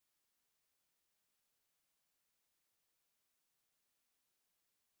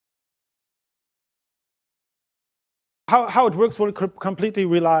how it works will completely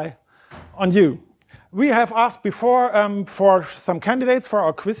rely on you. We have asked before for some candidates for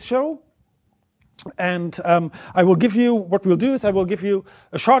our quiz show. And I will give you, what we'll do is I will give you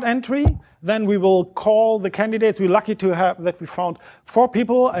a short entry, then we will call the candidates. We're lucky to have that we found 4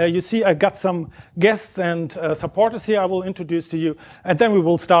 people. You see I got some guests and supporters here I will introduce to you, and then we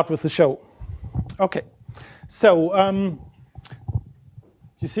will start with the show. Okay, so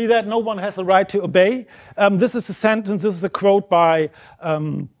you see that? No one has a right to obey. This is a sentence, this is a quote by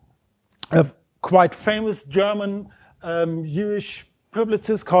a quite famous German Jewish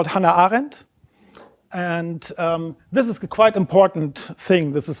publicist called Hannah Arendt. And this is a quite important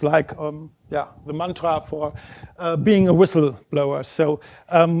thing. This is like, the mantra for being a whistleblower. So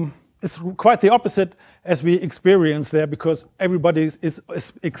it's quite the opposite as we experience there, because everybody is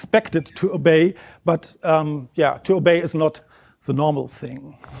expected to obey, but to obey is not the normal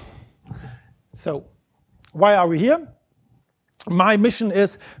thing. So why are we here? My mission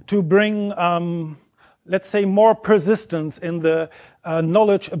is to bring, let's say, more persistence in the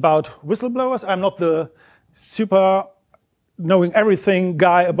knowledge about whistleblowers. I'm not the super knowing everything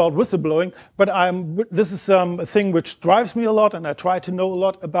guy about whistleblowing, but this is a thing which drives me a lot, and I try to know a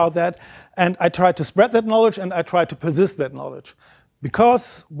lot about that, and I try to spread that knowledge, and I try to persist that knowledge.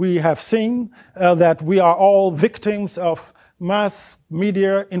 Because we have seen that we are all victims of mass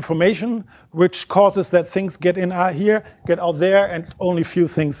media information, which causes that things get in here, get out there, and only few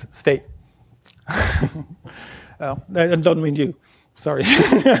things stay. I don't mean you. Sorry.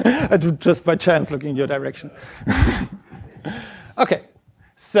 I do just by chance look in your direction. Okay,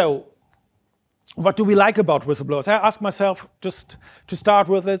 so what do we like about whistleblowers? I ask myself, just to start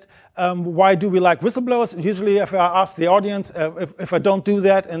with it, why do we like whistleblowers? Usually if I ask the audience, if I don't do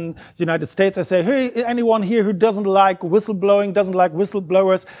that in the United States, I say, hey, anyone here who doesn't like whistleblowing, doesn't like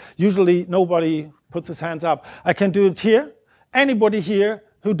whistleblowers? Usually nobody puts his hands up. I can do it here. Anybody here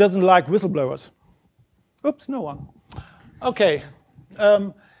who doesn't like whistleblowers? Oops, no one. Okay.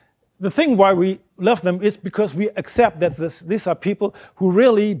 The thing why we love them is because we accept that these are people who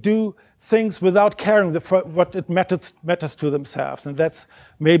really do things without caring what it matters to themselves. And that's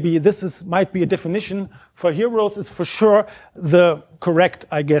maybe, might be a definition for heroes. It's for sure the correct,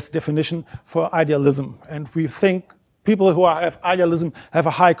 I guess, definition for idealism. And we think people who have idealism have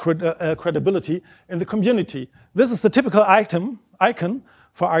a high credibility in the community. This is the typical icon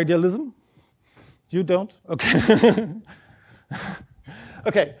for idealism. You don't? Okay.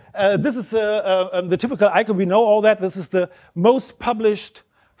 Okay, this is the typical icon. We know all that. This is the most published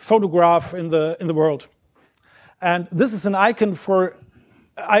photograph in the world. And this is an icon for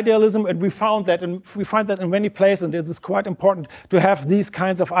idealism, and we find that in many places, and it is quite important to have these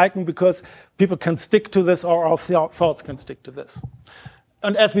kinds of icons because people can stick to this, or our thoughts can stick to this.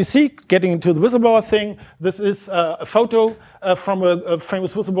 And as we see, getting into the whistleblower thing, this is a photo from a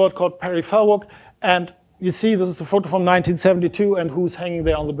famous whistleblower called Perry Falwell, and you see, this is a photo from 1972, and who's hanging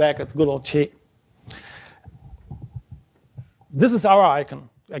there on the back? It's good old Che. This is our icon,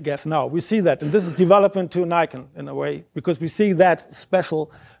 I guess, now. We see that, and this is development to an icon, in a way, because we see that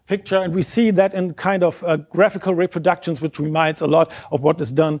special picture, and we see that in kind of graphical reproductions, which reminds a lot of what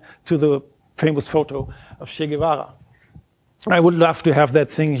is done to the famous photo of Che Guevara. I would love to have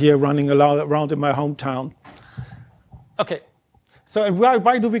that thing here running around in my hometown. Okay. So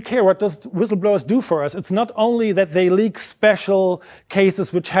why do we care? What does whistleblowers do for us? It's not only that they leak special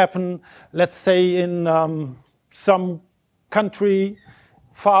cases which happen, let's say, in some country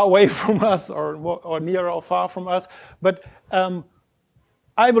far away from us or near or far from us, but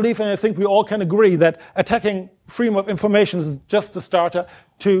I believe, and I think we all can agree, that attacking freedom of information is just a starter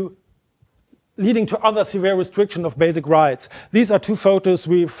to leading to other severe restriction of basic rights. These are 2 photos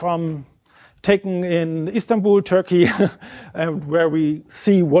taken in Istanbul, Turkey, where we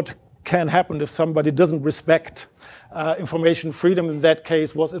see what can happen if somebody doesn't respect information freedom. In that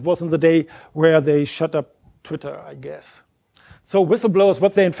case, it was in the day where they shut up Twitter, I guess. So whistleblowers,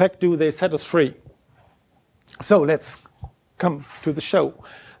 what they in fact do, they set us free. So let's come to the show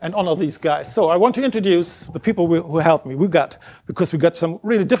and honor these guys. So I want to introduce the people who helped me. Because we got some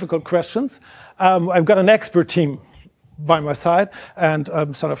really difficult questions. I've got an expert team by my side, and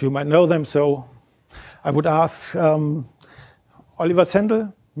some of you might know them, so I would ask Oliver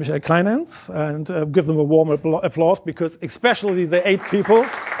Zendel, Michael Kleinens, and give them a warm applause, because especially the 8 people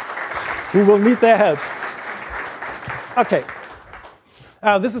who will need their help. Okay,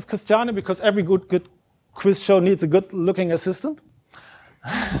 this is Christiane, because every good quiz show needs a good-looking assistant.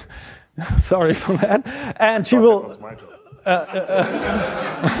 Sorry for that. And she will... That was my job.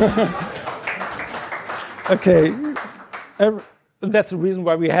 Okay. That's the reason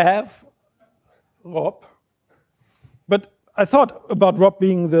why we have Rob. I thought about Rob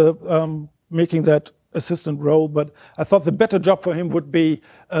being the making that assistant role, but I thought the better job for him would be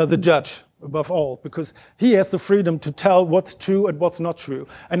the judge above all, because he has the freedom to tell what's true and what's not true.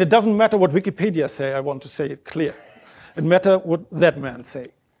 And it doesn't matter what Wikipedia say, I want to say it clear. It matters what that man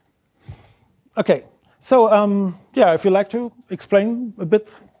say. Okay, so yeah, if you'd like to explain a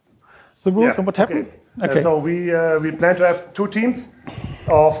bit the rules and what happened. Okay. So we plan to have 2 teams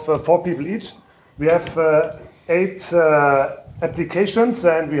of 4 people each. We have 8 applications,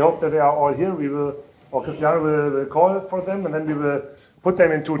 and we hope that they are all here. We will, or Cristiano will call for them, and then we will put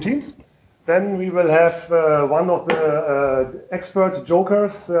them in 2 teams. Then we will have one of the expert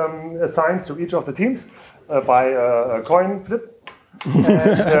jokers assigned to each of the teams by a coin flip.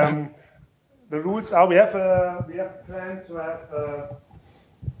 And the rules are we have planned to have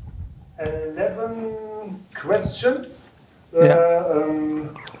 11 questions.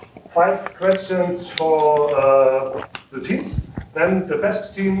 5 questions for the teams. Then the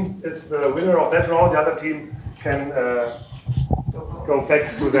best team is the winner of that round. The other team can go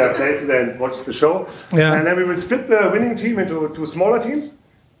back to their places and watch the show. Yeah. And then we will split the winning team into 2 smaller teams.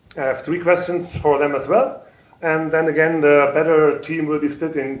 I have 3 questions for them as well. And then again, the better team will be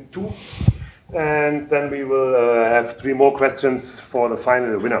split in 2. And then we will have 3 more questions for the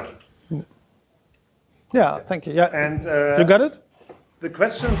final winner. Yeah, thank you. Yeah, and you got it? The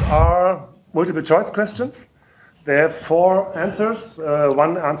questions are multiple choice questions. They have 4 answers.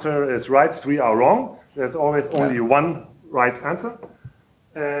 1 answer is right, 3 are wrong. There's always only 1 right answer.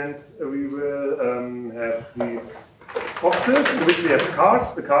 And we will have these boxes in which we have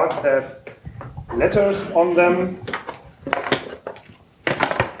cards. The cards have letters on them.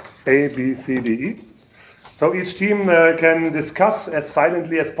 A, B, C, D, E. So each team can discuss as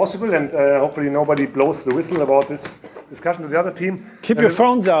silently as possible, and hopefully nobody blows the whistle about this discussion to the other team. Keep your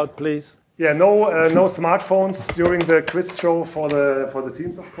phones out, please. Yeah, no smartphones during the quiz show for the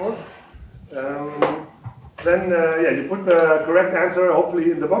teams, of course. Then you put the correct answer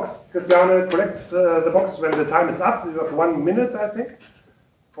hopefully in the box. Cristiano collects the box when the time is up. You have 1 minute, I think,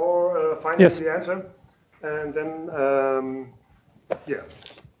 for finding the answer, and then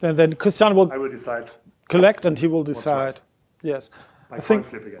And then Cristiano will. I will decide. Collect, and he will decide. Right. Yes. By coin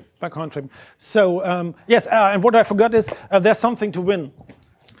flip again. By coin flip. So, yes, and what I forgot is there's something to win.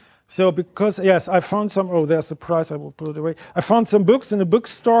 So, because, yes, I found some, oh, there's the prize, I will put it away. I found some books in a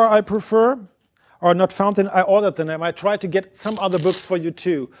bookstore I prefer, or not found them, I ordered them. I tried to get some other books for you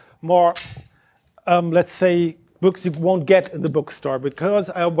too. More, let's say, books you won't get in the bookstore, because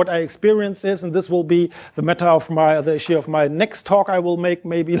what I experienced is, and this will be the matter of the issue of my next talk I will make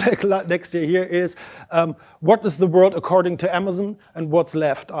maybe like next year here is, what is the world according to Amazon and what's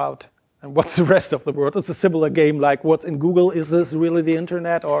left out? And what's the rest of the world? It's a similar game like what's in Google. Is this really the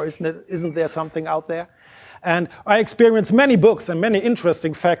internet, or isn't there something out there? And I experienced many books and many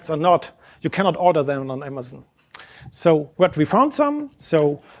interesting facts are not, you cannot order them on Amazon. So what we found some,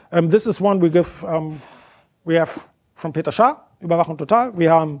 so this is one we give, we have from Peter Schaar, Überwachung Total. We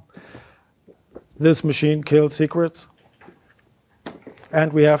have This Machine Kills Secrets.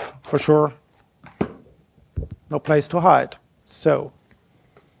 And we have, for sure, No Place to Hide. So,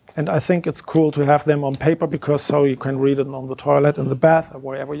 and I think it's cool to have them on paper, because so you can read it on the toilet, in the bath, or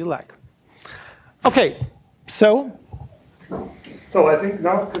wherever you like. Okay, so. So I think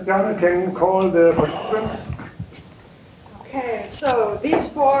now Cristiano can call the participants. Okay, so these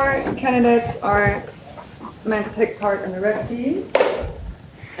 4 candidates are meant to take part in the red team.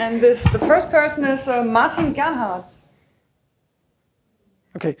 And the first person is Martin Gernhardt.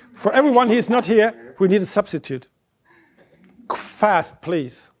 Okay, for everyone who is not here, we need a substitute. Fast,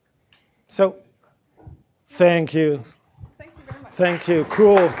 please. So, thank you. Thank you very much. Thank you,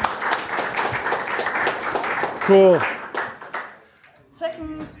 cool. Cool.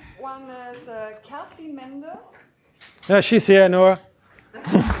 Second one is Kerstin Mende. Yeah, she's here, Noah.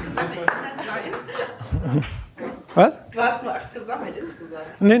 Was? Du hast nur 8 gesammelt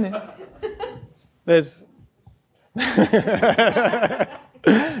insgesamt. Nee. There's...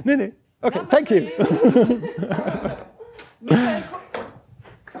 nee. Okay, thank you.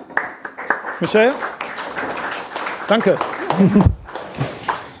 Michelle? Danke.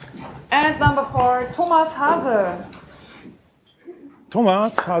 And number 4, Thomas Hase.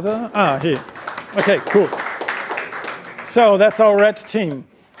 Thomas Hase? Ah, here. Okay, cool. So that's our red team.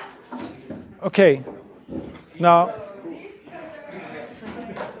 Okay. Now.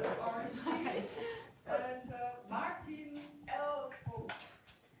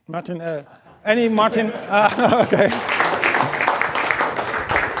 Martin L. Any Martin? Okay.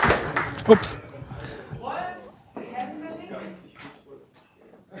 Oops.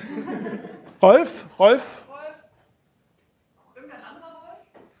 Rolf?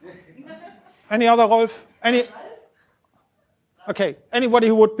 Any other, Rolf? Okay, anybody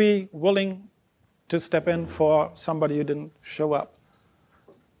who would be willing to step in for somebody who didn't show up?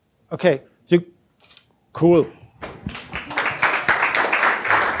 Okay, cool.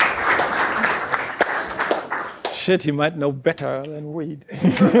 Shit, you might know better than we.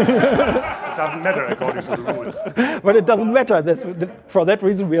 It doesn't matter according to the rules. But it doesn't matter. For that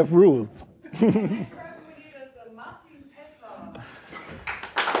reason, we have rules.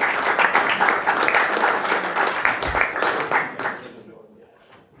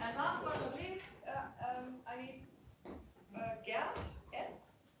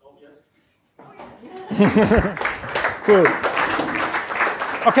 Cool.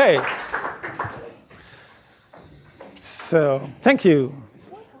 Okay. So, thank you.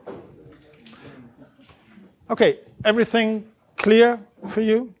 Okay, everything clear for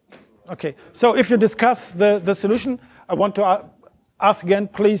you? Okay, so if you discuss the solution, I want to ask again,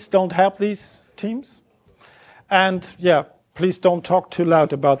 please don't help these teams. And yeah, please don't talk too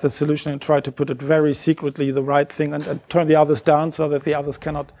loud about the solution and try to put it very secretly the right thing and turn the others down so that the others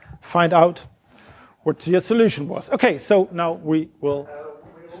cannot find out what your solution was. Okay, so now we will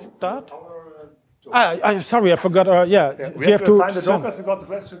start. Sorry, I forgot. Yeah, we have to assign the jokers because the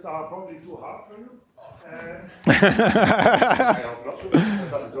questions are probably too hard for you. I hope not.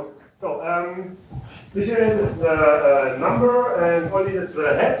 That's a joke. So, Michael is the number and Olli is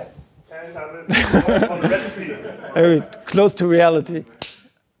the head. And I will for the best team. Very close to reality.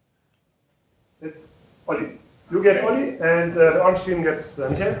 It's Olli. You get Olli, and the orange team gets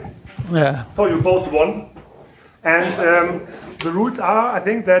Michael. Yeah. So you both won. And the rules are, I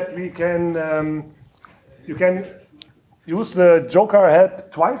think, that we can you can use the Joker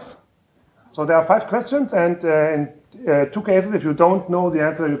help twice. So there are 5 questions, and in 2 cases, if you don't know the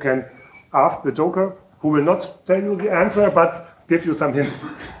answer, you can ask the Joker, who will not tell you the answer, but give you some hints.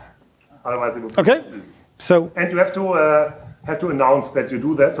 Otherwise, it will. Okay. So. And you have to announce that you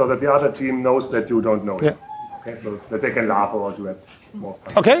do that, so that the other team knows that you don't know it. Yeah. Okay, so that they can laugh or do it more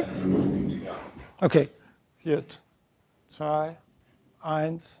fun. Okay. Okay. Good. 2,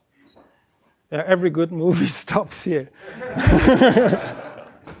 1. Yeah, every good movie stops here.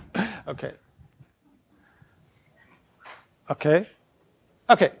 Okay. Okay.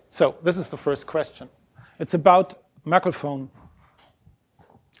 Okay, so this is the first question. It's about microphone.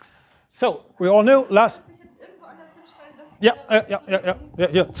 So, we all know last... Yeah,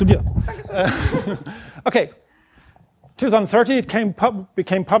 zu dir. Okay. 2030, it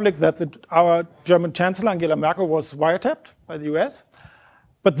became public that our German Chancellor, Angela Merkel, was wiretapped by the US.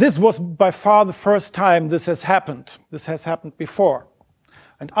 But this was by far the first time this has happened. This has happened before.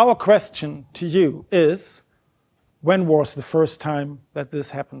 And our question to you is, when was the first time that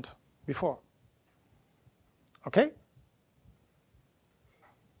this happened before? Okay?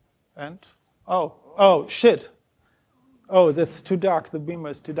 And, oh, shit. Oh, that's too dark. The beamer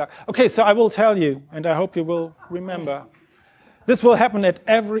is too dark. Okay, so I will tell you, and I hope you will remember. This will happen at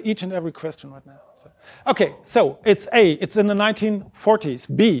each and every question right now. Okay, so it's A, it's in the 1940s.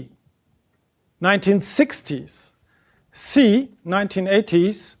 B, 1960s. C,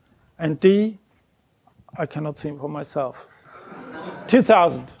 1980s. And D, I cannot see for myself.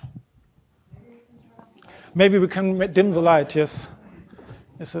 2000. Maybe we can dim the light, yes.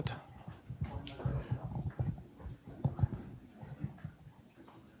 Is it?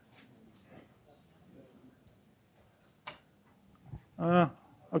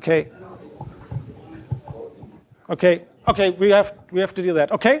 Okay. Okay, we have to do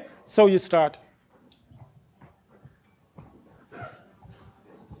that. Okay, so you start.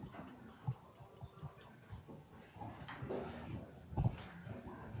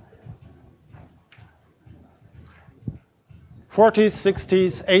 '40s,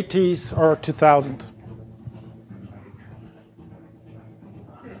 '60s, '80s, or 2000?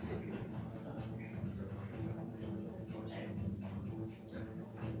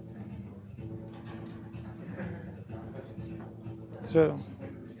 So,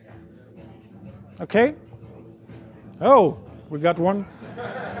 okay. Oh, we got one.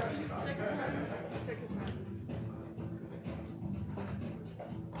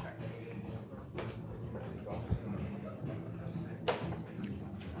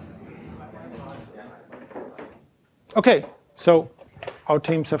 Okay, so our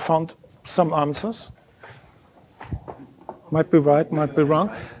teams have found some answers. Might be right, might be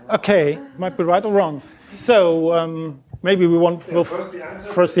wrong. Okay, might be right or wrong. So maybe we want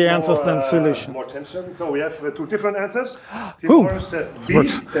first the answers, then solution. More tension. So we have 2 different answers. Team Orange says B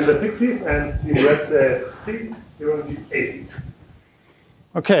in the 60s, and Team Red says C in the 80s.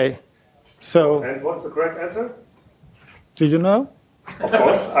 Okay, so. And what's the correct answer? Do you know? Of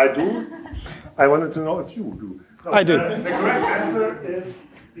course, I do. I wanted to know if you do. No, I do. The correct answer is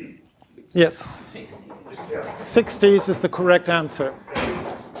B. Yes. Yeah. 60s is the correct answer.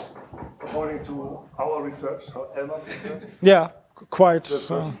 According to our research, Elmar's research, Yeah, quite. the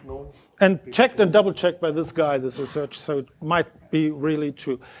first known. And checked and double checked by this guy, this research, so it might be really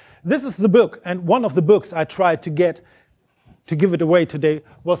true. This is the book, and one of the books I tried to get to give it away today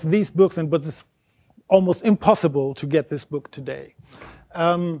was these books, but it's almost impossible to get this book today,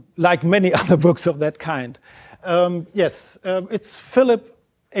 like many other books of that kind. Yes, it's Philip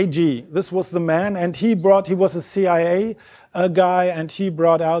A.G. This was the man, and he was a CIA guy, and he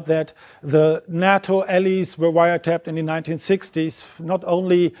brought out that the NATO allies were wiretapped in the 1960s, not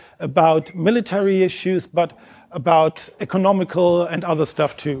only about military issues, but about economical and other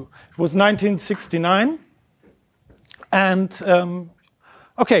stuff too. It was 1969. And,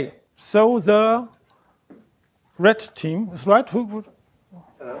 okay, so the red team is right?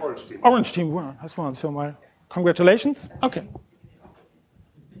 Orange team. Orange team won. That's one. So my congratulations. Okay.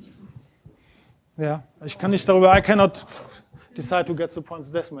 Yeah, I cannot decide who gets the points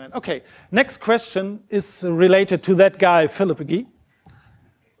this man. Okay, next question is related to that guy, Philip Agee.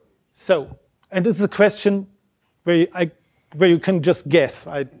 So, and this is a question where you can just guess.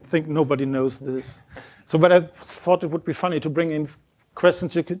 I think nobody knows this. So, but I thought it would be funny to bring in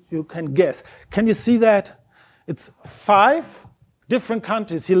questions you can guess. Can you see that? It's 5 different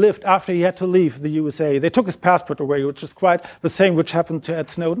countries he lived after he had to leave the USA. They took his passport away, which is quite the same which happened to Ed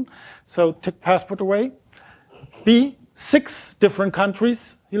Snowden. So took passport away. B, 6 different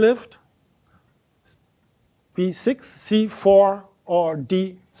countries he lived. B, 6, C, 4, or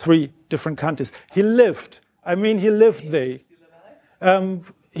D, 3 different countries. He lived. I mean, he lived there.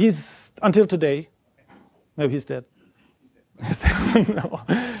 He's until today. No, he's dead. No,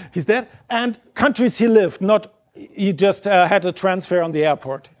 he's dead. And countries he lived, not he just had a transfer on the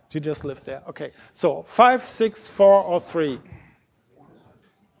airport. He just lived there. Okay, so 5, 6, 4, or 3.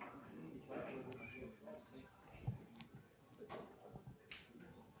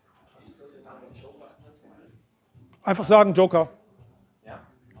 Einfach sagen, Joker.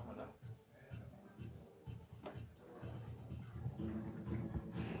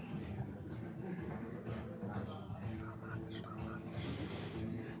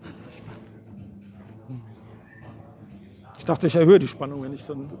 Ich dachte, ich erhöhe die Spannung, wenn ich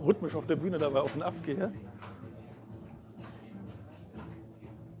so rhythmisch auf der Bühne dabei auf und ab gehe.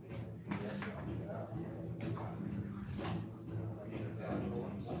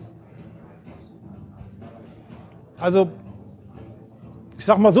 Also, ich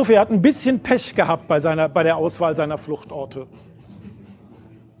sag mal so viel, er hat ein bisschen Pech gehabt bei der Auswahl seiner Fluchtorte.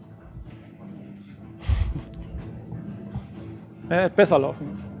 Er hätte besser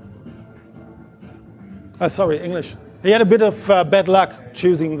laufen. Sorry, English. He had a bit of bad luck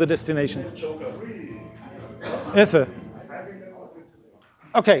choosing the destinations. Yes, sir.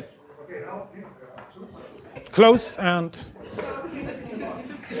 Okay. Close and.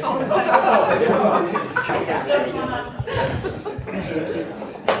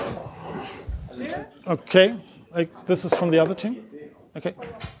 Okay. This is from the other team. Okay.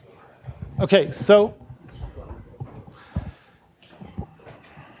 Okay. So.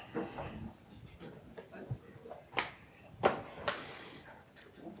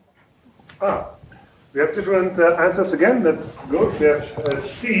 We have different answers again. That's good. We have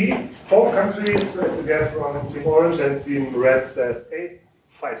C, 4 countries, as again from Team Orange, and Team Red says A,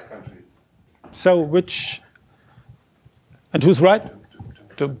 5 countries. So which? And who's right?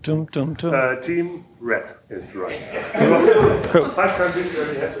 Team Red is right. Cool. 5 countries where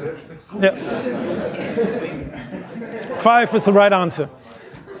we have to live. Yeah. 5 is the right answer.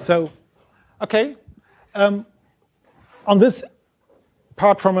 So, okay. On this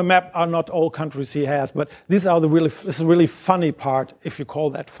part from a map are not all countries he has, but these are this is a really funny part, if you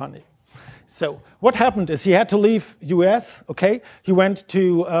call that funny. So what happened is he had to leave US, okay? He went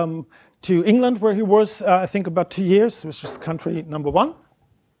to England, where he was, I think, about 2 years, which is country number 1.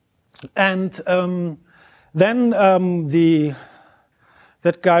 And then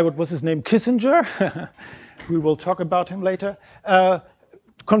that guy, what was his name, Kissinger, we will talk about him later,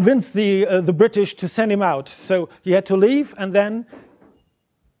 convinced the British to send him out. So he had to leave, and then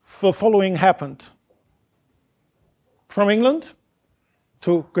the following happened. From England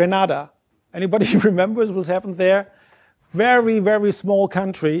to Grenada. Anybody remembers what happened there? Very, very small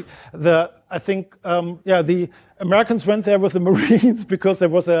country. I think, the Americans went there with the Marines because there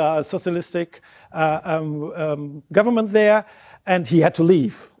was a socialistic government there, and he had to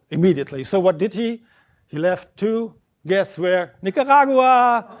leave immediately. So what did he? He left to, guess where?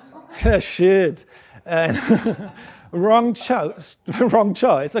 Nicaragua! Shit. Wrong choice. Wrong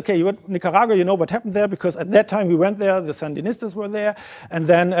choice. Okay, you went Nicaragua, you know what happened there, because at that time we went there, the Sandinistas were there, and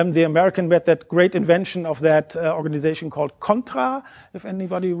then the American made that great invention of that organization called Contra, if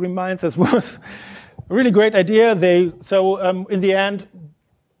anybody reminds us, was a really great idea. In the end,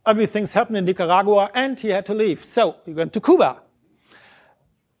 ugly things happened in Nicaragua, and he had to leave. So he went to Cuba.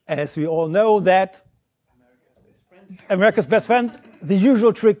 As we all know, that America's best friend, the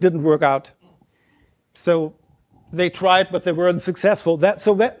usual trick didn't work out. So they tried, but they weren't successful.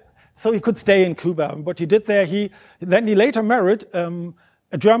 So he could stay in Cuba. And what he did there, he later married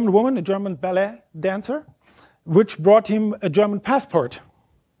a German woman, a German ballet dancer, which brought him a German passport,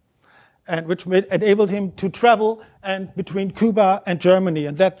 and which enabled him to travel between Cuba and Germany.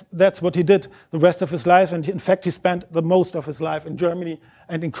 And that's what he did the rest of his life. And in fact, he spent the most of his life in Germany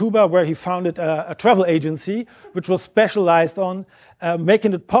and in Cuba, where he founded a travel agency, which was specialized on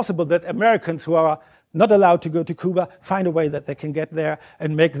making it possible that Americans who are not allowed to go to Cuba find a way that they can get there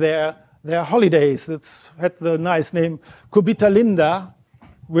and make their holidays. It's had the nice name Cubita Linda,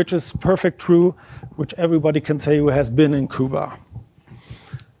 which is perfect true, which everybody can say who has been in Cuba.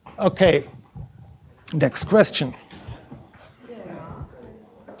 Okay, next question.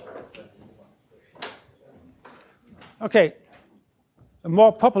 Okay, a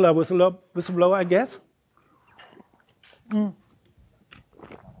more popular whistleblower, I guess.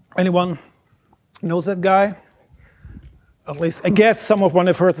 Anyone knows that guy? At least, I guess some of one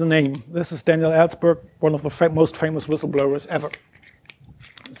have heard the name. This is Daniel Ellsberg, one of the most famous whistleblowers ever.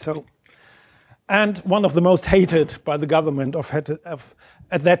 And one of the most hated by the government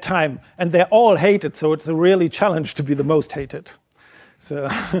at that time. And they're all hated, so it's a really challenge to be the most hated. So,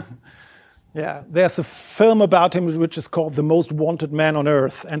 yeah, there's a film about him which is called The Most Wanted Man on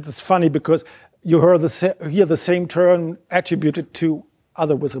Earth. And it's funny because you hear the same term attributed to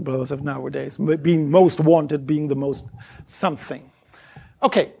other whistleblowers of nowadays, being most wanted, being the most something.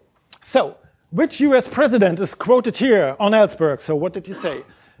 Okay, so which US president is quoted here on Ellsberg? So what did he say?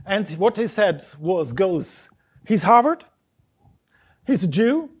 And what he said goes, he's Harvard, he's a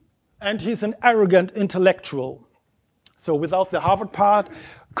Jew, and he's an arrogant intellectual. So without the Harvard part,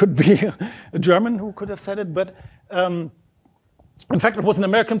 could be a German who could have said it, but in fact it was an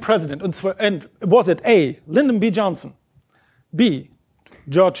American president. And was it A, Lyndon B. Johnson, B,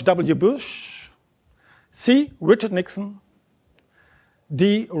 George W. Bush, C, Richard Nixon,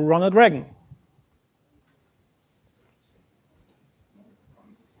 D, Ronald Reagan?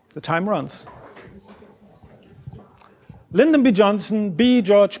 The time runs. Lyndon B. Johnson, B,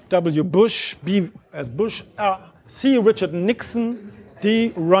 George W. Bush, B as Bush, C, Richard Nixon,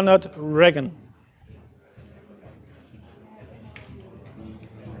 D, Ronald Reagan.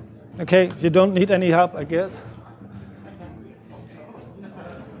 Okay, you don't need any help, I guess.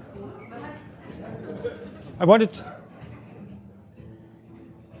 I wanted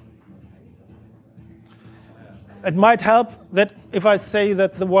it might help that if I say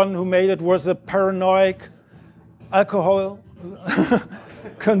that the one who made it was a paranoid, alcohol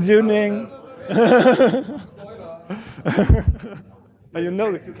consuming. You know.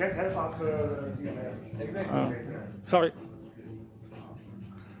 You can't help after sorry.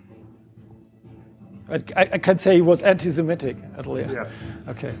 I can say he was anti-Semitic at least. Yeah.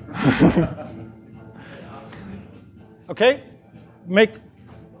 Okay. Okay.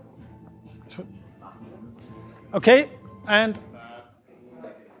 Okay, and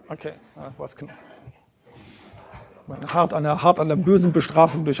okay, was hart an der bösen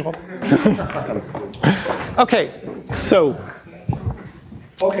Bestrafung durch Rob. Okay, so.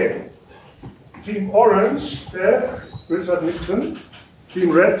 Okay, Team Orange says Richard Nixon.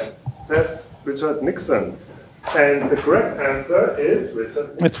 Team Red says Richard Nixon, and the correct answer is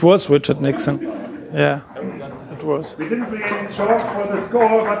Richard Nixon. It was Richard Nixon. Yeah, it was. We didn't bring any chart for the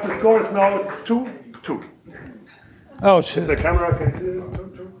score, but the score is now 2-2. Oh, shit. The camera can see this.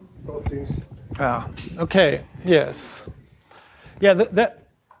 2-2. Both teams. Ah, okay. Yes. Yeah.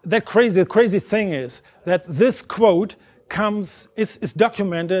 That crazy thing is that this quote is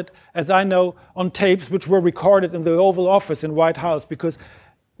documented, as I know, on tapes which were recorded in the Oval Office in White House, because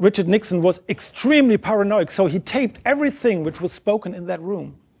Richard Nixon was extremely paranoid. So he taped everything which was spoken in that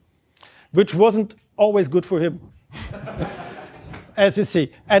room, which wasn't always good for him, as you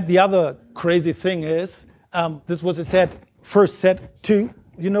see. And the other crazy thing is, this was first set 2.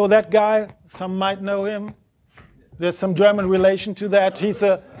 You know that guy? Some might know him. There's some German relation to that. He's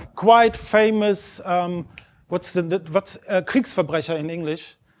a quite famous, what's Kriegsverbrecher in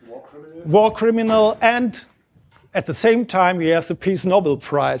English? War criminal. War criminal, and at the same time he has the Peace Nobel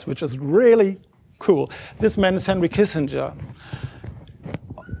Prize, which is really cool. This man is Henry Kissinger.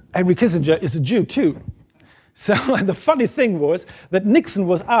 Henry Kissinger is a Jew too. So and the funny thing was that Nixon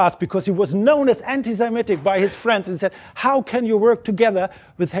was asked, because he was known as anti-Semitic by his friends, and said, how can you work together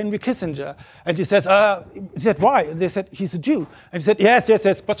with Henry Kissinger? And he says, he said, why? And they said, he's a Jew. And he said, yes, yes,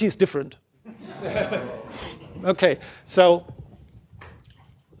 yes, but he's different. Okay, so,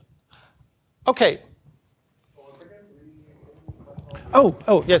 okay.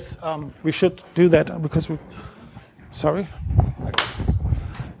 Oh, yes, we should do that because we, sorry.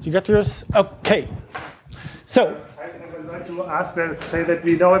 You got yours? Okay. So. I would like to say that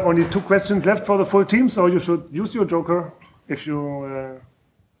we now have only 2 questions left for the full team, so you should use your joker if you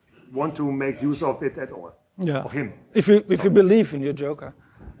want to make use of it at all. Yeah. Of him. If you believe in your joker.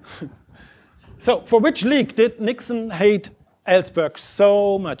 So, for which leak did Nixon hate Ellsberg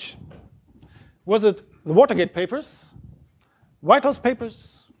so much? Was it the Watergate papers, White House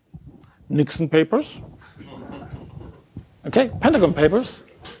papers, Nixon papers, okay, Pentagon papers,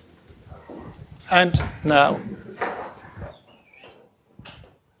 and now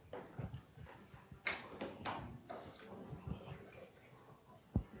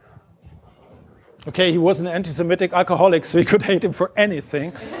okay, he was an anti-Semitic alcoholic, so he could hate him for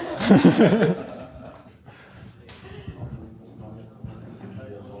anything.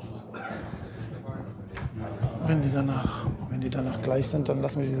 Wenn die danach gleich sind, dann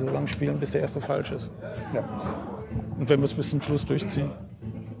lassen wir die so lang spielen, bis der erste falsch ist. Ja. Und wenn wir es bis zum Schluss durchziehen.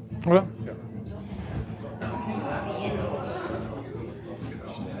 Oder? Ja.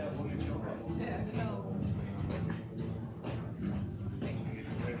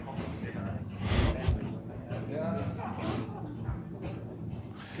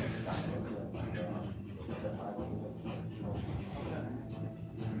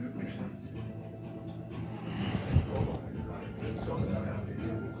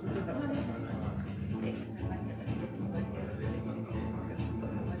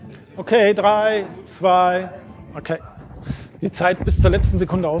 Okay, 3, 2, okay. Die Zeit bis zur letzten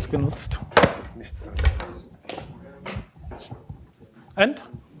Sekunde ausgenutzt. Nichts. And?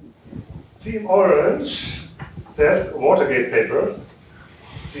 Team Orange says Watergate papers.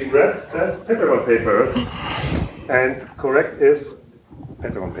 Team Red says Pentagon papers. And correct is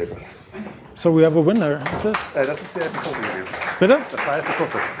Pentagon papers. So we have a winner, is it? Das ist jetzt die vierte gewesen. Bitte? Das war jetzt die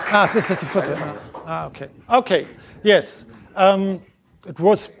vierte. Ah, es ist jetzt die vierte. Ah, okay. Okay, yes. It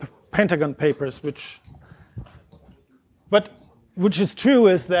was Pentagon papers, which is true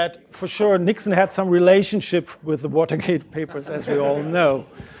is that for sure Nixon had some relationship with the Watergate papers, as we all know.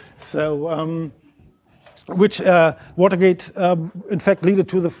 So, which Watergate, in fact, led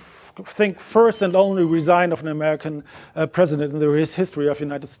to the first and only resign of an American president in the history of the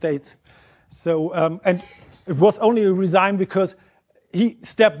United States. So, and it was only a resign because he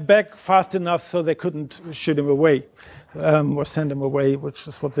stepped back fast enough so they couldn't shoot him away. Or send him away, which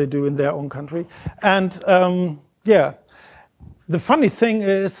is what they do in their own country. And yeah, the funny thing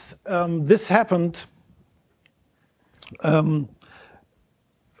is, this happened, the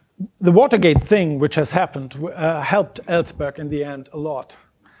Watergate thing, which has happened, helped Ellsberg in the end a lot,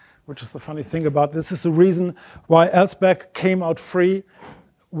 which is the funny thing about this. Is the reason why Ellsberg came out free,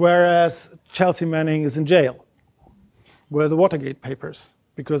 whereas Chelsea Manning is in jail, were the Watergate papers,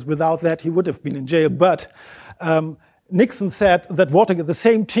 because without that he would have been in jail. But Nixon said that Watergate, the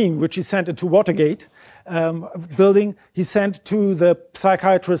same team which he sent into Watergate building, he sent to the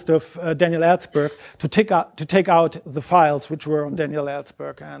psychiatrist of Daniel Ellsberg to take out the files which were on Daniel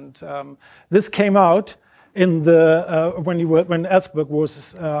Ellsberg. And this came out in the when Ellsberg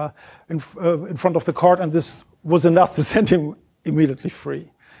was in front of the court, and this was enough to send him immediately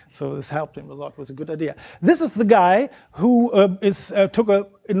free. So this helped him a lot. It was a good idea. This is the guy who took an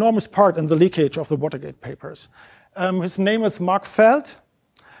enormous part in the leakage of the Watergate papers. His name is Mark Feld,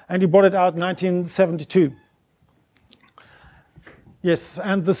 and he brought it out in 1972. Yes,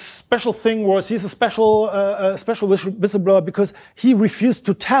 and the special thing was he's a special whistleblower because he refused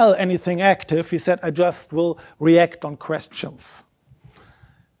to tell anything active. He said, I just will react on questions.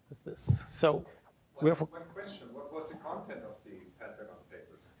 So we have one question. What was the content of the Pentagon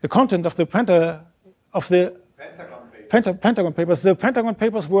papers? The content of the Pentagon papers. The Pentagon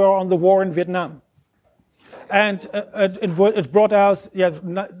papers were on the war in Vietnam. And it brought out, yeah,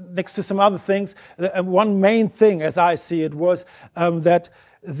 next to some other things, one main thing, as I see it, was that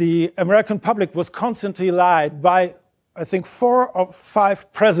the American public was constantly lied by, I think, 4 or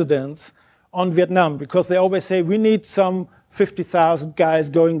 5 presidents on Vietnam, because they always say, we need some 50,000 guys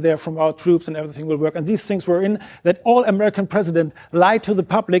going there from our troops and everything will work. And these things were in that all American presidents lied to the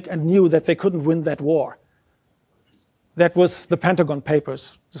public and knew that they couldn't win that war. That was the Pentagon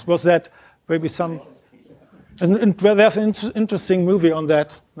papers. This was that maybe some... And there's an interesting movie on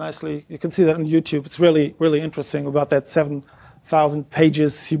that, nicely. You can see that on YouTube. It's really, really interesting about that 7,000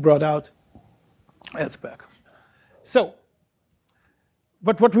 pages he brought out. Ellsberg. So,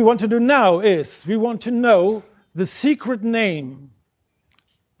 but what we want to do now is we want to know the secret name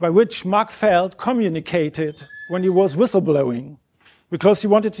by which Mark Feld communicated when he was whistleblowing, because he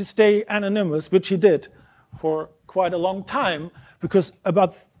wanted to stay anonymous, which he did for quite a long time, because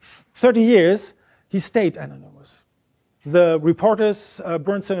about 30 years he stayed anonymous. The reporters,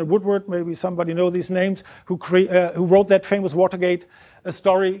 Bernstein and Woodward, maybe somebody know these names, who wrote that famous Watergate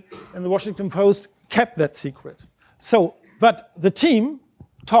story in the Washington Post, kept that secret. So, but the team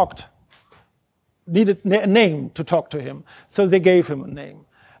needed a name to talk to him, so they gave him a name.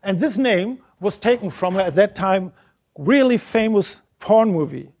 And this name was taken from, at that time, really famous porn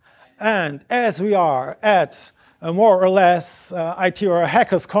movie. And as we are at a more or less IT or a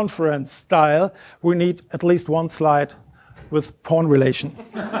hackers conference style, we need at least one slide with porn relation.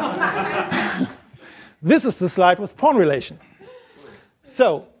 This is the slide with porn relation.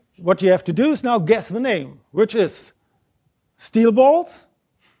 So what you have to do is now guess the name, which is Steel Balls.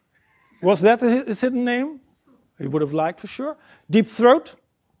 Was that his hidden name? He would have liked for sure. Deep Throat.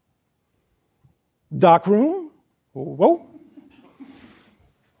 Dark Room. Whoa.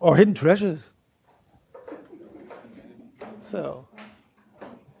 Or Hidden Treasures. So.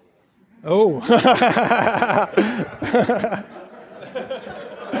 Oh.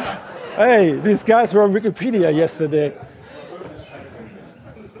 Hey, these guys were on Wikipedia yesterday.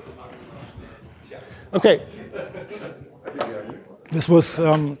 Okay. This was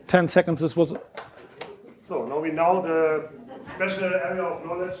 10 seconds. This was. So now we know the special area of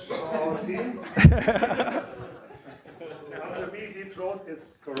knowledge of our teams. Answer B, Deep Throat,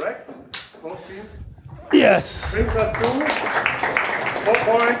 is correct. Both teams. Yes. Brings us to 4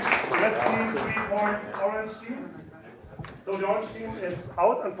 points. Red team, 3 points. Orange team. So the orange team is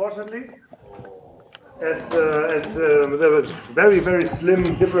out, unfortunately. As there was very, very slim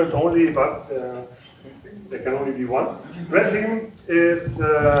difference only, but there can only be one. Red team is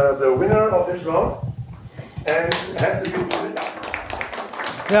the winner of this round and has to be split.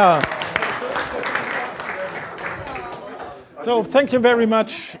 Yeah. So thank you very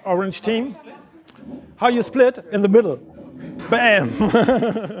much, orange team. How you split? In the middle. Bam!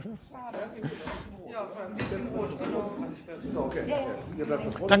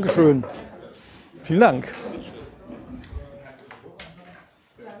 Dankeschön. Vielen Dank.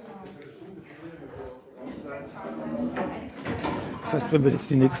 Das heißt, wenn wir jetzt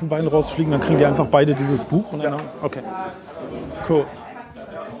die nächsten beiden rausfliegen, dann kriegen die einfach beide dieses Buch? Und dann, okay, cool.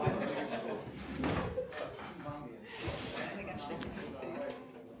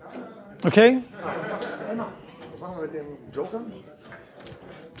 Okay? Was machen wir mit dem Joker?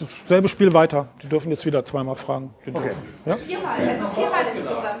 Dasselbe Spiel weiter. Die dürfen jetzt wieder zweimal fragen. Okay. Ja? Viermal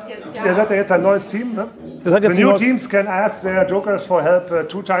insgesamt jetzt, ja. Ihr seid ja jetzt ein neues Team, ne? Ihr seid jetzt The new teams can ask their jokers for help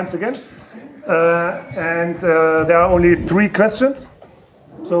 2 times again. And there are only 3 questions.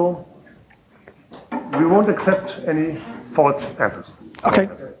 So we won't accept any false answers. Okay.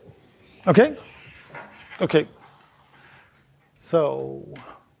 Okay? Okay. So,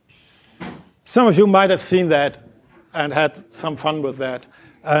 some of you might have seen that and had some fun with that.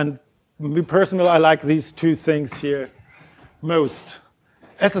 And me personally, I like these 2 things here most.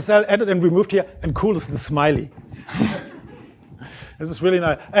 SSL added and removed here, and cool is the smiley. This is really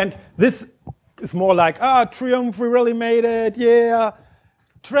nice. And this is more like, Triumph, we really made it, yeah.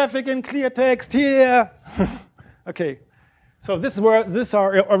 Traffic in clear text here. Okay, so these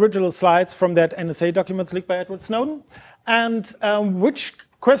are original slides from that NSA documents leaked by Edward Snowden. And which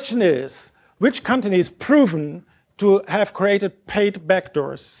question is, which company is proven to have created paid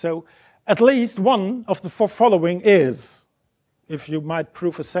backdoors? So at least one of the 4 following is, if you might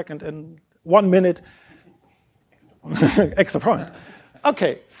prove a second in 1 minute, extra point.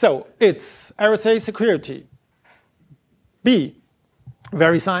 Okay, so it's RSA security. B,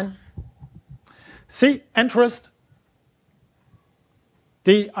 VeriSign. C, Entrust.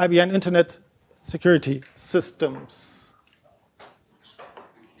 D, IBM Internet Security Systems.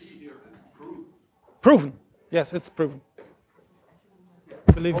 Proven. Yes, it's proven.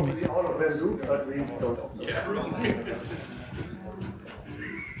 Believe me. All of them do, but we don't.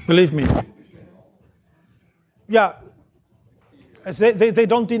 Believe me. Yeah. They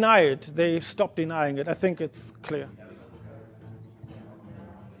don't deny it. They stopped denying it. I think it's clear.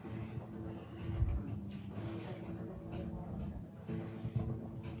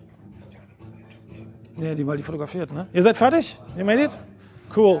 Ja, die mal die fotografiert, ne? Ihr seid fertig? You made it?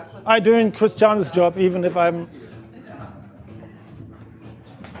 Cool. I'm doing Christiane's job, even if I'm...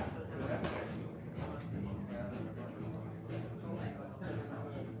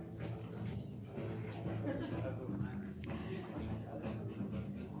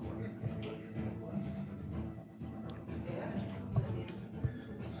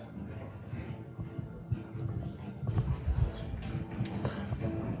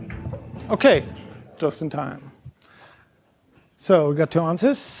 Okay, just in time. So we got 2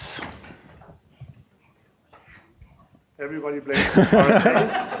 answers. Everybody blames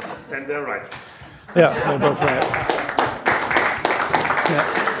RSA, and they're right. Yeah, they're both right. Yeah.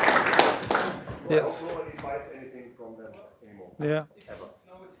 Yes. Nobody buys anything from them anymore. Yeah.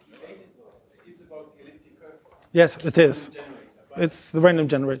 No, it's related. It's about the elliptic curve. Yes, it is. It's the random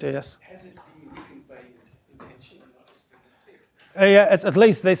generator, yes. Has it been weakened by intention or not? Is that clear? Yeah, at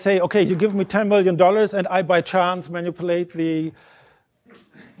least they say, okay, you give me $10 million and I by chance manipulate the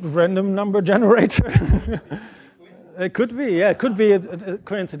random number generator. It could be, yeah, it could be a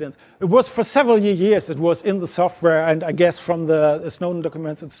coincidence. It was for several years, it was in the software, and I guess from the Snowden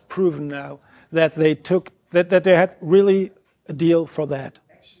documents, it's proven now that they took, that they had really a deal for that.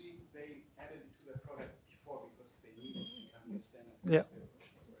 Actually, they added it to their product before because they needed to become the standard.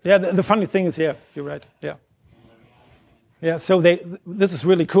 Yeah. Yeah, the funny thing is, yeah, you're right, yeah. Yeah, so this is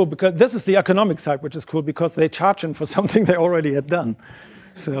really cool because this is the economic side, which is cool because they charge them for something they already had done.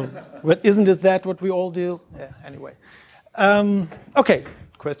 So, but isn't it that what we all do? Yeah, anyway. Okay,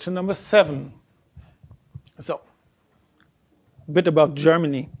 question number 7. So, a bit about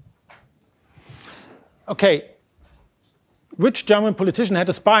Germany. Okay, which German politician had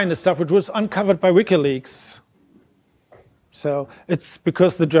a spy in the stuff which was uncovered by WikiLeaks? So, it's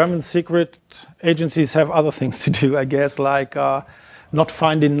because the German secret agencies have other things to do, I guess, like not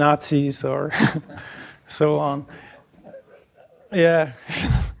finding Nazis or so on. Yeah,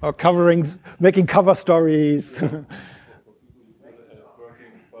 or making cover stories.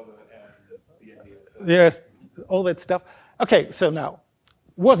 Yes, all that stuff. Okay, so now,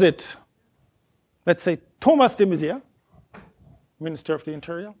 was it, let's say, Thomas de Maizière, Minister of the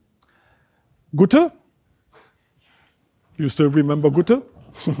Interior? Gutte? You still remember Gutte?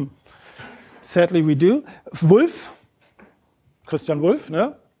 Sadly, we do. Wolf? Christian Wolff,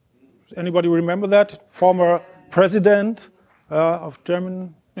 no? Anybody remember that? Former president of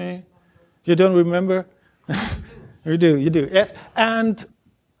Germany? You don't remember? You do, yes. And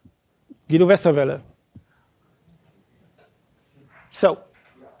Guido Westerwelle. So,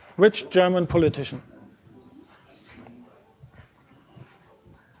 which German politician?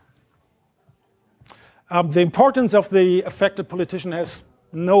 The importance of the affected politician has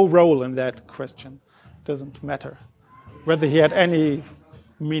no role in that question. Doesn't matter whether he had any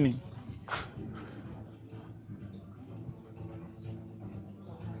meaning.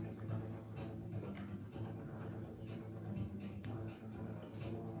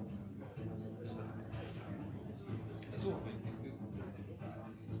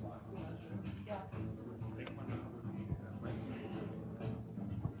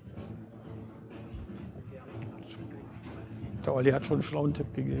 Der Olli hat schon einen schlauen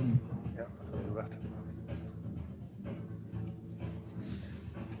Tipp gegeben. Ja, was habe ich gesagt?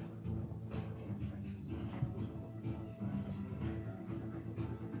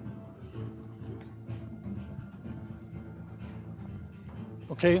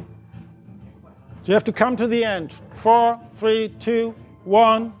 Okay. So you have to come to the end. 4, 3, 2,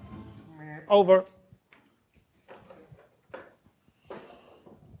 1. Over.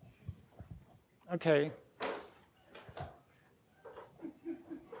 Okay.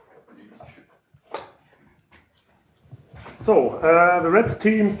 So, the red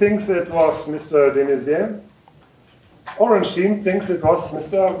team thinks it was Mr. de Maizière. Orange team thinks it was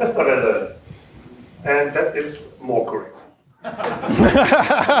Mr. Westerwelle. And that is more correct.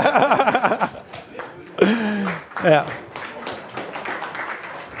 Yeah.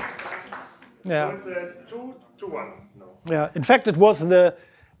 Yeah. So it's 2-1. No. Yeah. In fact, it was the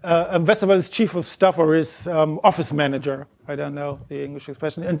Westerwelle's chief of staff or his office manager. I don't know the English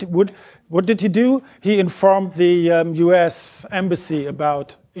expression. And what did he do? He informed the US embassy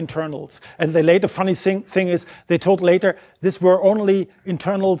about internals. And the later funny thing is, they told later this were only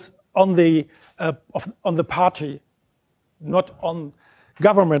internals on the party, not on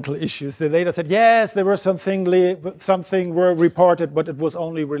governmental issues. They later said, yes, there was something were reported, but it was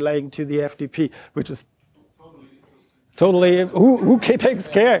only relating to the FDP, which is totally, who takes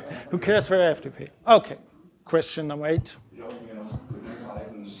care? Who cares for the FDP? Okay, question number 8.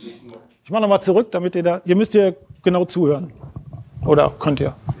 Ich mache nochmal zurück, damit ihr müsst hier genau zuhören. Oder könnt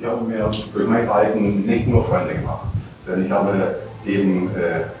ihr? Ich habe mir durch mein Verhalten nicht nur Freunde gemacht, denn ich habe eben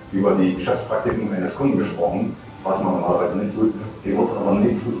über die Geschäftspraktiken eines Kunden gesprochen, was man normalerweise nicht tut. Ich muss aber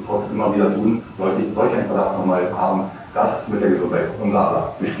nichtsdestotrotz immer wieder tun, sollte ich solch einen Verdacht nochmal haben, dass mit der Gesundheit unser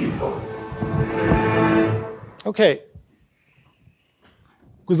aller gespielt wird. Okay.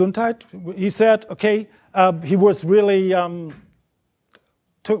 Gesundheit. He said, okay, he was really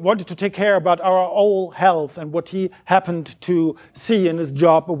wanted to take care about our whole health, and what he happened to see in his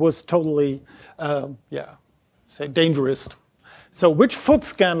job was totally, dangerous. So which food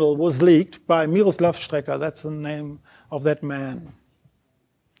scandal was leaked by Miroslav Strecker? That's the name of that man.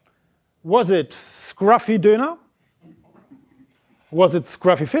 Was it scruffy döner? Was it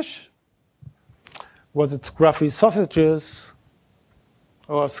scruffy fish? Was it scruffy sausages?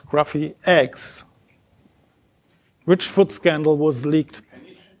 Or scruffy eggs? Which food scandal was leaked?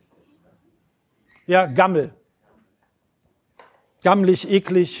 Ja, Gammel. Gammelig,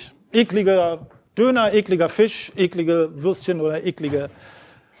 eklig, ekliger Döner, ekliger Fisch, eklige Würstchen oder eklige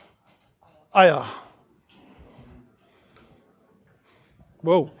Eier.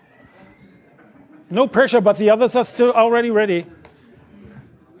 Whoa. No pressure, but the others are still already ready.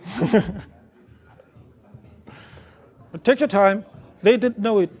 Take your time. They didn't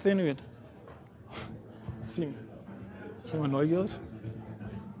know it. They knew it. Sind wir neugierig?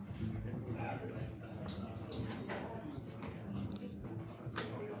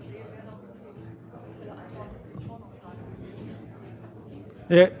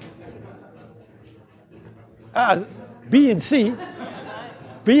 Yeah. B and C.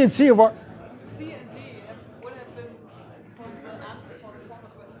 B and C were. C and D would have been possible answers for the porn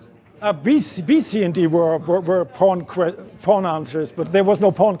question. B, C, and D were porn answers, but there was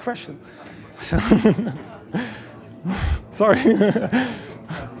no porn question. Sorry.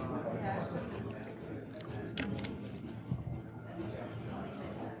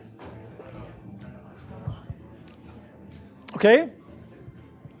 Okay.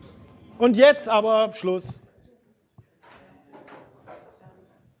 Und jetzt aber Schluss.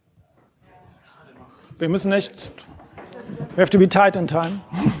 Wir müssen echt. We have to be tight on time.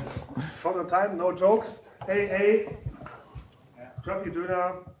 Short on time, no jokes. AA, Scruffy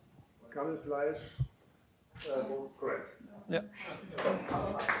Döner, Gammelfleisch, both correct. Yeah.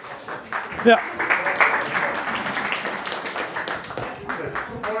 Yeah. Yes,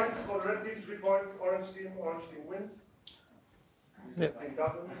 2 points for the red team, 3 points, orange team wins. Yeah. Team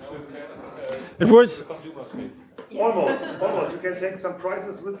doesn't. It was. Almost. You can take some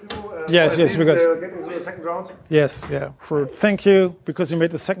prizes with you. Yes, yes, because get into the second round. yes, yeah. Thank you because you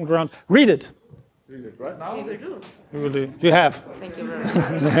made the second round. Read it. Read it right now. We will do. You will do. You have. Thank you very much. Ja,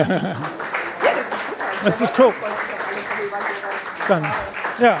 das ist super. This is cool. Done.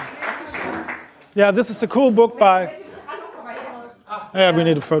 Yeah. Yeah, this is a cool book by. Yeah, we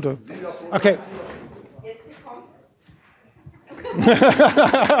need a photo. Okay.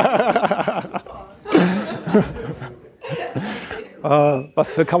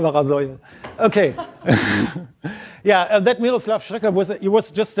 Was für Kamerasäule. Okay. Yeah, that Miroslav Strecker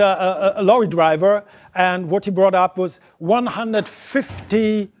was just a lorry driver, and what he brought up was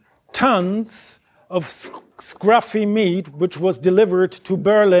 150 tons of scruffy meat, which was delivered to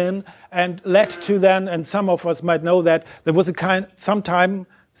Berlin and led to then, and some of us might know that, there was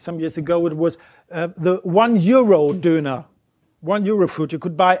some years ago, it was the €1 döner. €1 food you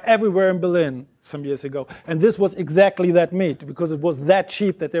could buy everywhere in Berlin some years ago. And this was exactly that meat, because it was that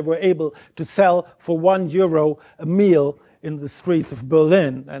cheap that they were able to sell for €1 a meal in the streets of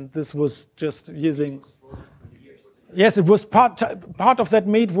Berlin. And this was just using. Yes, it was part of that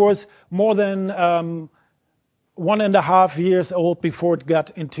meat was more than 1.5 years old before it got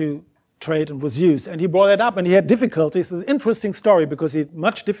into trade and was used. And he brought it up, and he had difficulties. It's an interesting story, because he had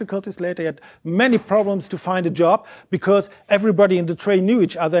much difficulties later. He had many problems to find a job, because everybody in the train knew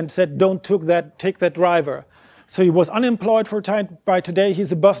each other and said, don't take that driver. So he was unemployed for a time. By today,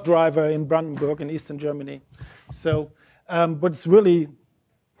 he's a bus driver in Brandenburg in Eastern Germany. So, but it's really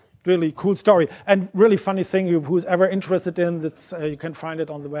cool story. And really funny thing, who's ever interested in this, you can find it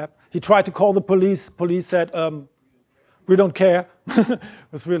on the web. He tried to call the police. Police said, we don't care. It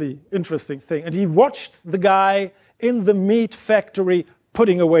was really interesting thing. And he watched the guy in the meat factory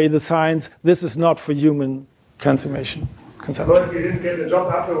putting away the signs, this is not for human consumption. So if you didn't get a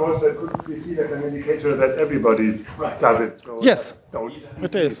job afterwards, that could be seen as an indicator that everybody does it. So yes,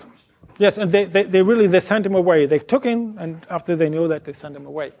 it is. Yes, and they sent him away. They took him, and after they knew that, they sent him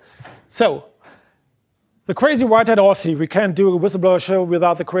away. So, the crazy white-haired Aussie. We can't do a whistleblower show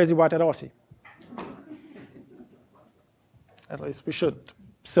without the crazy white-haired Aussie. At least we shouldn't.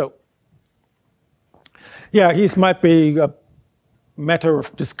 So, yeah, he might be a matter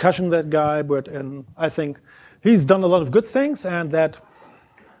of discussion, that guy, but I think he's done a lot of good things, and that.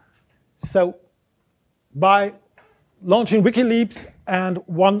 So, by launching WikiLeaks, and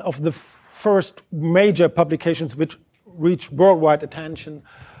one of the first major publications which reached worldwide attention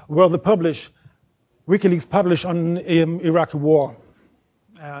were the WikiLeaks published on Iraqi war.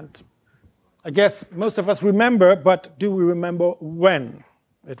 And I guess most of us remember, but do we remember when?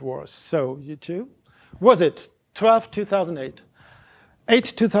 it was. So, you too? Was it 12, 2008, 8,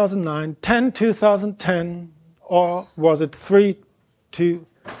 2009, 10, 2010, or was it 3,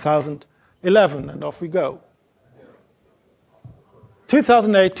 2011? And off we go.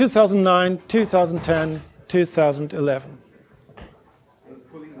 2008, 2009, 2010, 2011.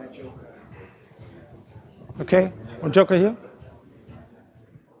 Okay, one joker here.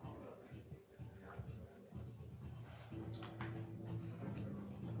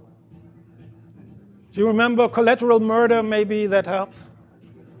 Do you remember Collateral Murder? Maybe that helps.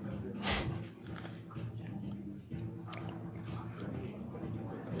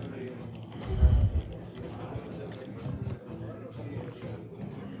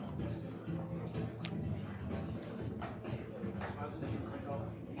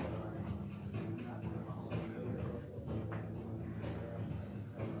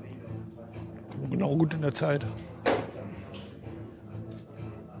 Genau gut in der Zeit.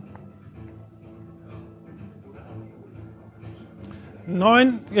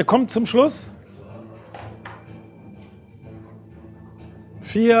 Neun, ihr kommt zum Schluss.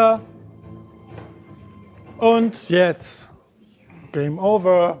 4 und jetzt Game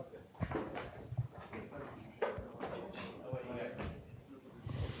over.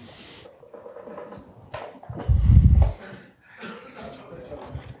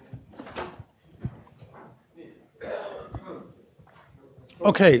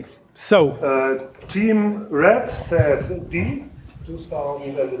 Okay, so Team Red says D,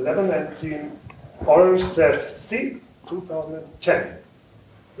 2011, and Team Orange says C, 2010,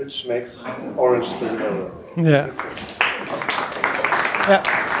 which makes Orange the winner. yeah. Yeah.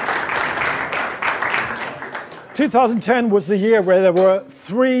 2010 was the year where there were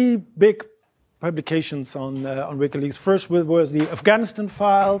 3 big publications on WikiLeaks. First was the Afghanistan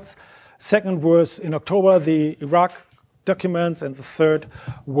files. Second was in October the Iraq documents, and the third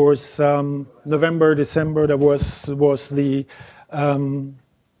was November, December. There was the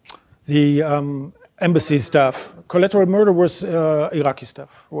embassy stuff. Collateral Murder was Iraqi stuff,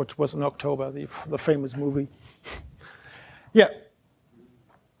 which was in October, the famous movie. Yeah.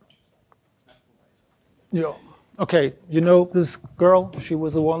 Yeah. Okay, you know this girl, she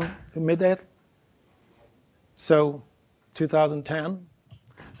was the one who made that. So, 2010,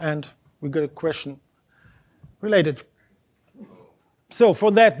 and we got a question related. So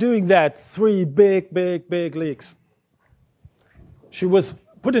for that, doing that, 3 big leaks. She was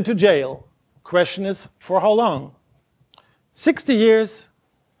put into jail. Question is, for how long? 60 years,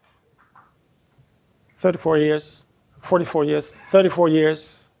 34 years, 44 years, 34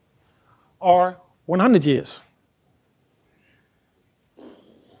 years, or 100 years.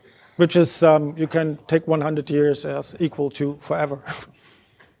 Which is, you can take 100 years as equal to forever.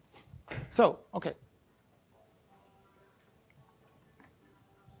 So, okay.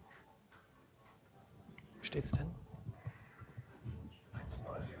 Wie steht's denn? 1-0.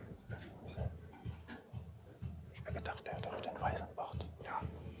 Ich hab mir gedacht, der hat doch den weißen Bart. Ja,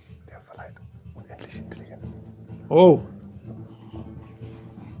 der verleiht unendliche Intelligenz. Oh.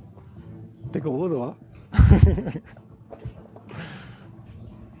 Dicke Hose, wa?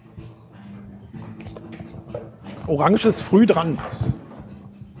 Orange ist früh dran.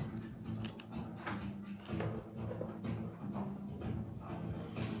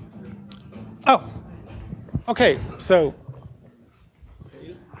 Oh, okay, so.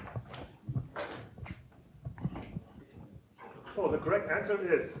 So the correct answer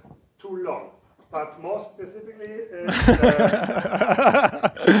is too long, but more specifically is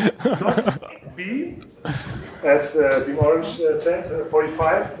not B, as Team Orange said,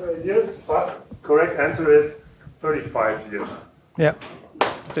 45 years, but correct answer is 35 years. Yeah,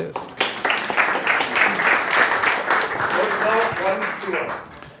 it is. So now 1-1.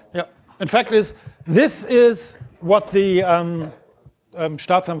 Yeah, in fact, this is what the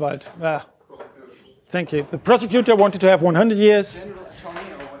Staatsanwalt, thank you. The prosecutor wanted to have 100 years.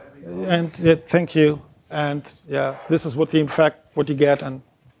 And yeah, thank you. And yeah, this is what in fact what you get and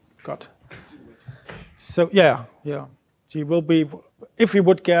got. So yeah. He will be, if he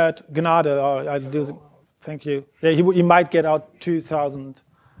would get Gnade, or I do. Thank you. Yeah, he might get out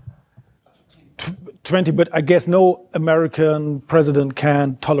 2020, but I guess no American president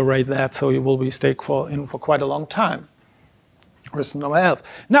can tolerate that, so he will be stay in for quite a long time. Risk number health.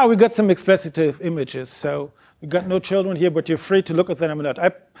 Now we got some explicitive images, so we got no children here, but you're free to look at them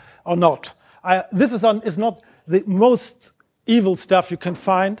or not. This is not the most evil stuff you can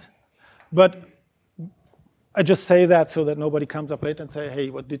find, but I just say that so that nobody comes up later and say, hey,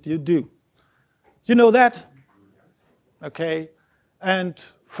 what did you do? You know that? Okay. And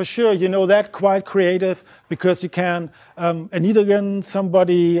for sure, you know that, quite creative, because you can anneal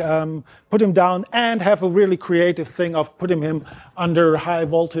somebody, put him down, and have a really creative thing of putting him under high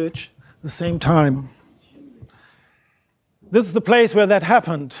voltage at the same time. This is the place where that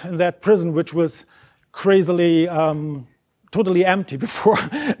happened, in that prison, which was crazily, totally empty before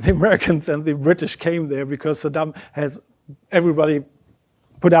the Americans and the British came there, because Saddam has everybody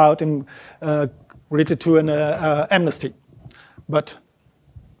put out and related to an amnesty. But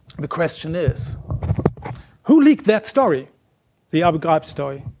the question is, who leaked that story, the Abu Ghraib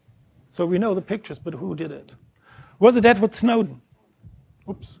story? So we know the pictures, but who did it? Was it Edward Snowden?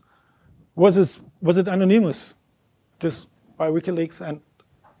 Oops. Was it anonymous, just by WikiLeaks? And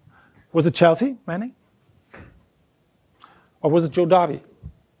was it Chelsea Manning? Or was it Joe Darby?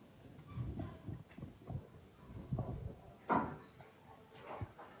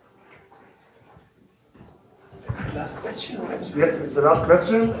 That's the last question, right? Yes, it's the last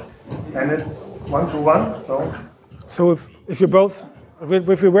question, and it's 1-1. So if you're both,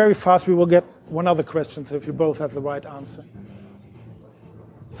 if you're very fast, we will get one other question. So if you both have the right answer.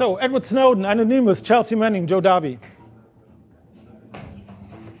 So Edward Snowden, anonymous, Chelsea Manning, Joe Darby.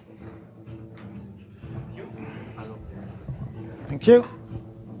 Thank you.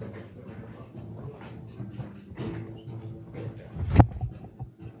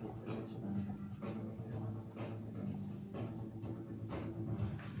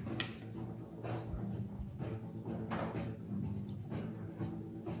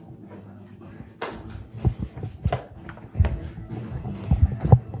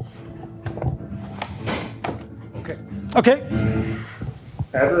 Okay.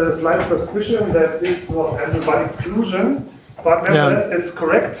 I have a slight suspicion that this was answered by exclusion, but nevertheless, it's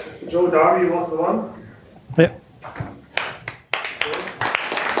correct. Joe Darby was the one. Yeah.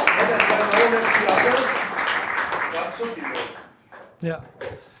 Yeah.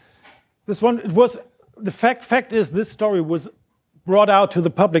 This one, it was, the fact is this story was brought out to the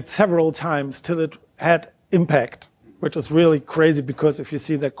public several times till it had impact, which is really crazy, because if you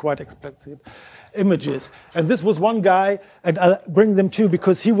see that quite explicit images. And this was one guy, and I'll bring them too,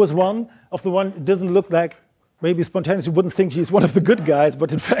 because he was one of the one, it doesn't look like, maybe spontaneously you wouldn't think he's one of the good guys,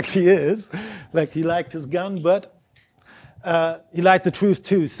 but in fact he is. Like, he liked his gun, but he liked the truth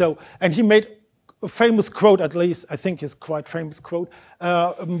too. So, and he made a famous quote, at least I think his quite famous quote,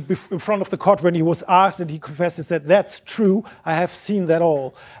 in front of the court when he was asked, and he confessed, he said, "That's true, I have seen that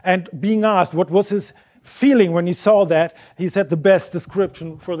all." And being asked what was his feeling when he saw that, he said the best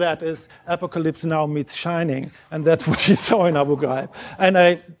description for that is Apocalypse Now meets Shining, and that's what he saw in Abu Ghraib. And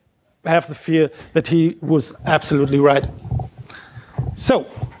I have the fear that he was absolutely right. So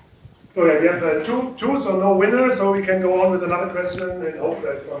yeah, we have two, so no winner, so we can go on with another question and hope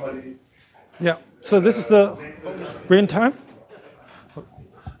that somebody... Yeah, so this is the green time.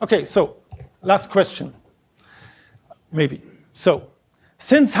 Okay, so last question, maybe. So,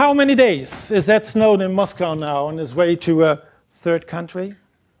 since how many days is Ed Snowden in Moscow now on his way to a third country?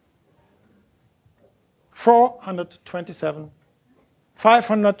 427,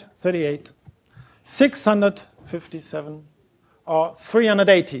 538, 657, or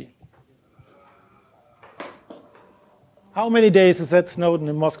 380? How many days is Ed Snowden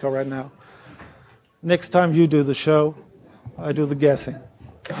in Moscow right now? Next time you do the show, I do the guessing.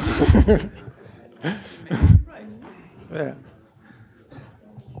 Yeah.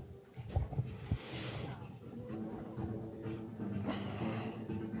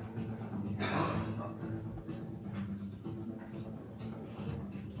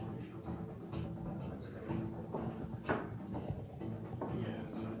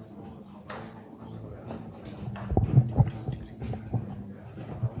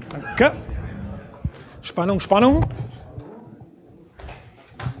 Okay. Spannung, Spannung.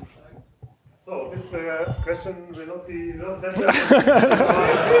 So this question will not be sensitive.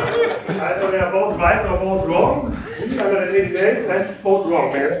 Either they are both right or both wrong. 380 days and both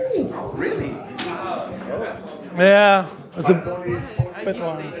wrong. Oh, really? Yeah, it's a bit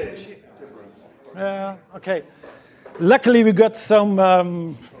wrong. Yeah, okay. Luckily, we got some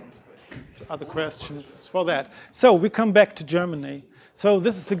other questions for that. So we come back to Germany. So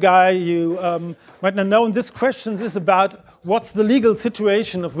this is a guy you might not know, and this question is about what's the legal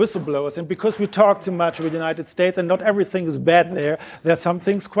situation of whistleblowers. And because we talk too much with the United States, and not everything is bad there, there are some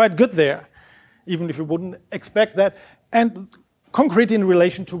things quite good there, even if you wouldn't expect that. And concretely in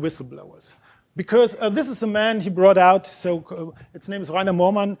relation to whistleblowers. Because this is a man he brought out, so its name is Rainer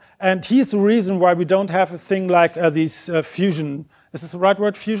Moormann, and he's the reason why we don't have a thing like these fusion, is this the right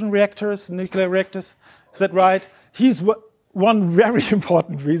word, fusion reactors, nuclear reactors? Is that right? He's one very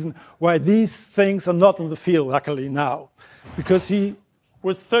important reason why these things are not in the field, luckily now. Because he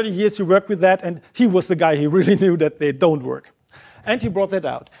with 30 years he worked with that, and he was the guy, he really knew that they don't work. And he brought that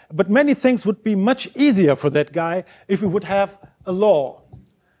out. But many things would be much easier for that guy if we would have a law,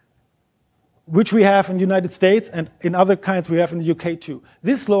 which we have in the United States, and in other kinds we have in the UK too.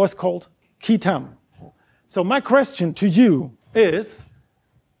 This law is called qui tam. So my question to you is,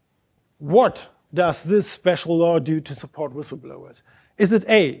 what does this special law do to support whistleblowers? Is it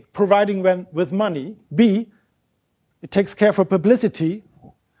A, providing them with money? B, it takes care for publicity?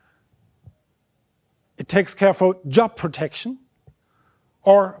 It takes care for job protection?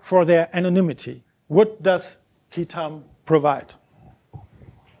 Or for their anonymity? What does qui tam provide?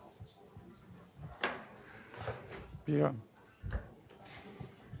 Yeah.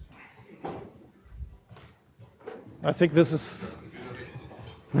 I think this is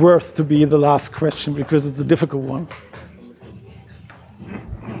worth to be the last question because it's a difficult one.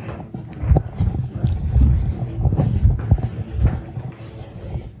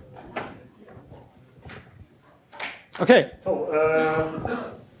 Okay. So,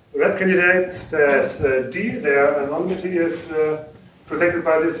 red candidate says D, their anonymity is protected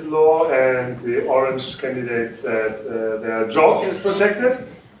by this law, and the orange candidate says their job is protected,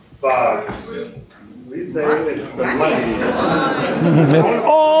 but we say it's the money. It's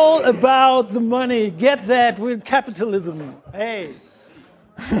all about the money. Get that? We're capitalism. Hey.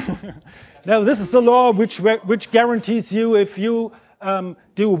 Now, this is a law which guarantees you if you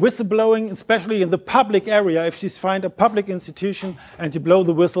do whistleblowing, especially in the public area, if you find a public institution and you blow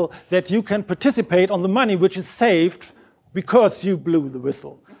the whistle, that you can participate on the money which is saved because you blew the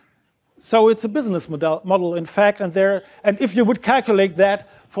whistle. So it's a business model, in fact, and if you would calculate that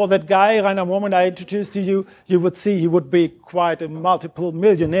for that guy, Rainer Mormon, I introduced to you, you would see he would be quite a multiple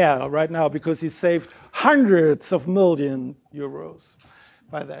millionaire right now because he saved hundreds of million euros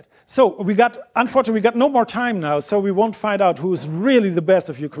by that. So unfortunately, we got no more time now, so we won't find out who's really the best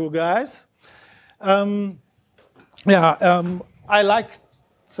of you cool guys. I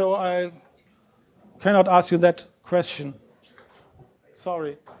cannot ask you that question.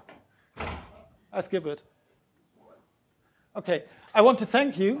 Sorry. I skip it. Okay, I want to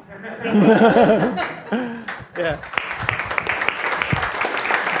thank you.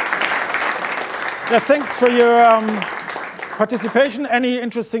 Yeah, thanks for your participation. Any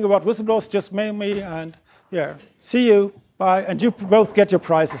interesting about whistleblowers, just mail me, and yeah, see you, bye. And you both get your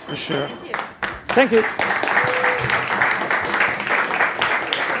prizes for sure. Thank you.